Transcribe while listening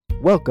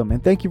Welcome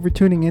and thank you for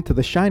tuning in to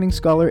the Shining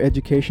Scholar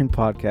Education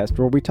Podcast,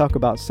 where we talk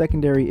about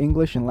secondary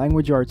English and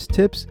language arts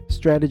tips,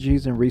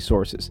 strategies, and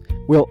resources.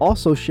 We'll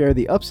also share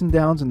the ups and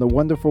downs in the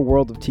wonderful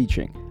world of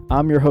teaching.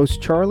 I'm your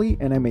host, Charlie,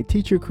 and I'm a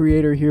teacher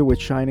creator here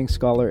with Shining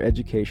Scholar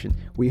Education.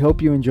 We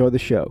hope you enjoy the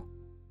show.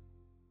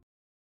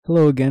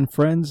 Hello again,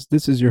 friends.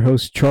 This is your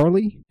host,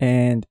 Charlie,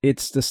 and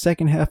it's the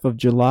second half of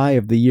July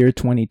of the year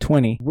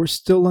 2020. We're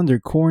still under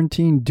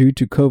quarantine due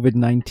to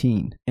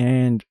COVID-19,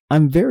 and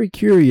I'm very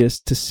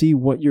curious to see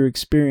what your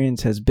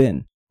experience has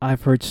been.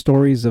 I've heard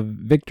stories of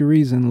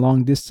victories in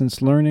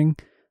long-distance learning,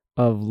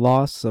 of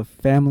loss of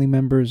family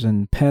members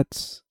and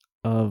pets,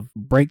 of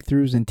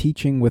breakthroughs in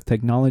teaching with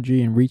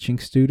technology and reaching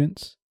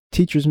students,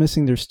 teachers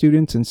missing their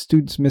students and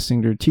students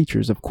missing their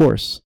teachers, of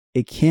course.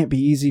 It can't be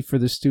easy for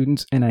the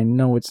students, and I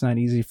know it's not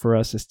easy for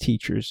us as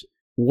teachers.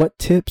 What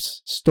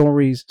tips,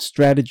 stories,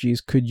 strategies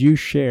could you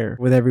share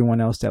with everyone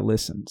else that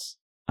listens?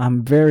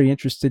 I'm very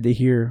interested to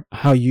hear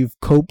how you've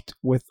coped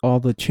with all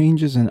the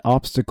changes and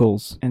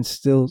obstacles and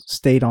still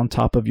stayed on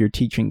top of your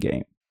teaching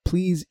game.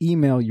 Please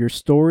email your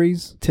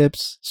stories,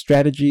 tips,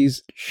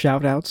 strategies,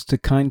 shout-outs to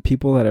kind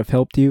people that have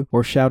helped you,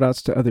 or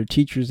shout-outs to other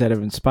teachers that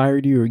have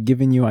inspired you or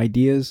given you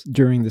ideas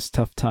during this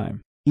tough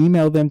time.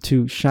 Email them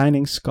to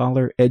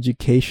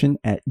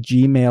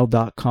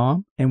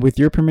shiningscholareducation@gmail.com, and with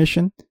your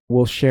permission,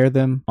 we'll share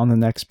them on the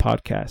next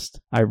podcast.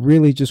 I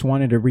really just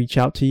wanted to reach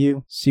out to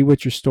you, see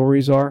what your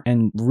stories are,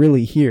 and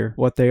really hear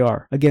what they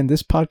are. Again,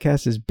 this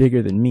podcast is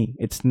bigger than me.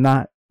 It's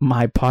not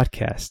my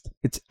podcast.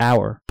 It's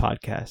our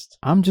podcast.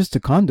 I'm just a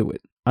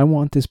conduit. I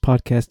want this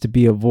podcast to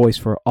be a voice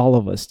for all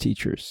of us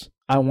teachers.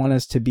 I want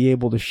us to be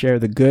able to share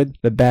the good,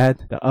 the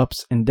bad, the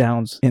ups and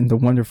downs in the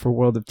wonderful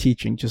world of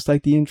teaching, just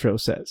like the intro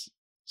says.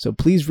 So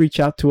please reach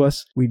out to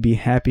us. We'd be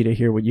happy to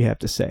hear what you have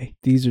to say.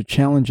 These are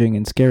challenging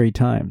and scary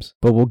times,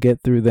 but we'll get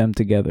through them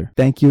together.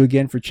 Thank you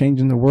again for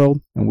changing the world,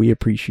 and we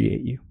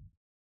appreciate you.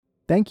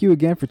 Thank you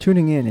again for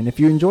tuning in, and if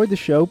you enjoyed the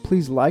show,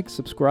 please like,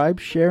 subscribe,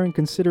 share, and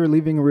consider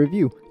leaving a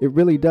review. It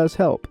really does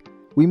help.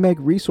 We make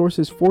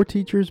resources for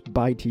teachers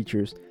by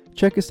teachers.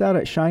 Check us out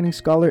at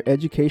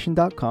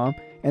shiningscholareducation.com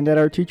and at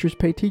our Teachers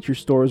Pay Teachers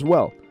store as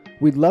well.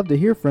 We'd love to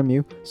hear from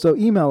you, so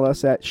email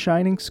us at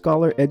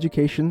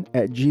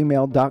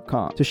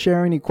shiningscholareducation@gmail.com to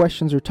share any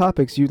questions or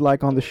topics you'd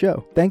like on the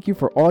show. Thank you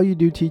for all you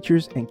do,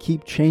 teachers, and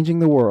keep changing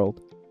the world.